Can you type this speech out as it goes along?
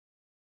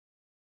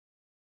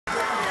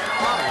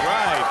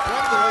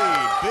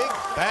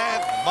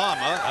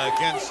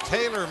against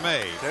Taylor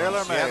May from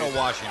Seattle,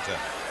 Washington.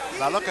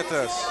 Now look at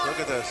this. Look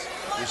at this.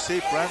 You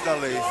see Brenda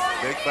Lee,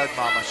 Big Bad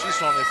Mama.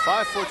 She's only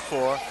 5'4",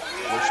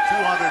 weighs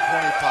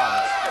 220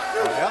 pounds.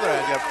 On the other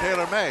hand, you have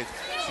Taylor May.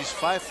 She's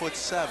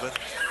 5'7.5"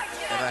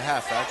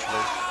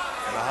 actually,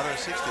 and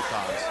 160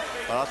 pounds.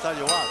 But I'll tell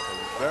you what,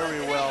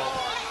 very well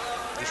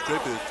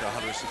distributed to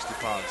 160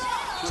 pounds.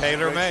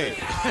 Taylor May.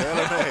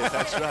 Taylor May,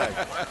 that's right.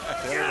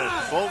 Taylor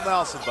May. Full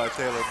Nelson by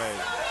Taylor May.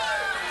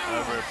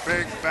 Over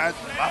Big Bad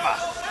Mama.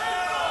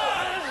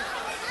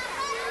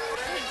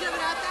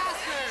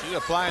 She's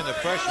applying the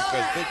pressure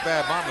because Big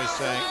Bad Mama is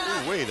saying,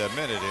 ooh, wait a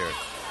minute here.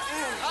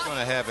 She's going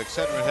to have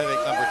Excedrin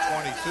headache number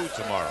 22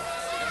 tomorrow.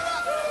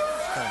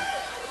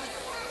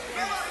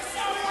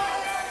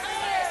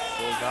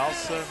 Full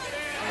Nelson,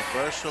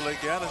 reversal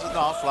again. Is it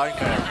not? Flying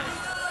mare.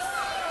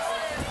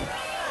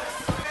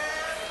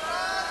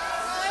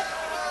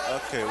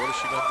 Okay, what is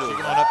she going to do?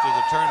 She's going up to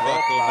the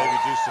turnbuckle and maybe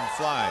do some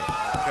flying.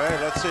 Okay,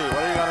 let's see. What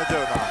are you going to do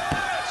now?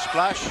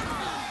 Splash?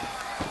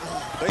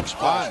 Big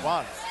splash.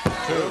 1,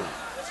 2,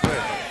 3.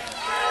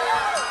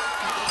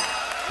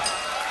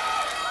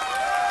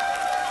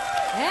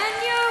 And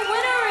your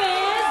winner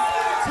is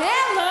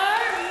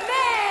Taylor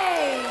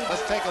May.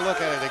 Let's take a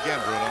look at it again,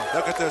 Bruno.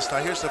 Look at this. Now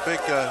here's the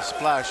big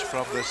splash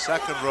from the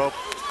second rope.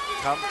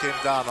 Came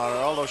down.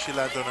 Although she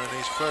landed on her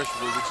knees first,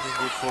 which didn't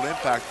give full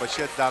impact, but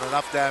she had done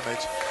enough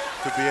damage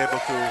to be able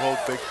to hold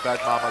Big Bad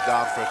Mama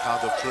down for a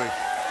count of 3.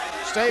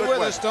 Stay with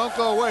us. Don't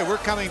go away. We're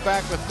coming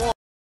back with more.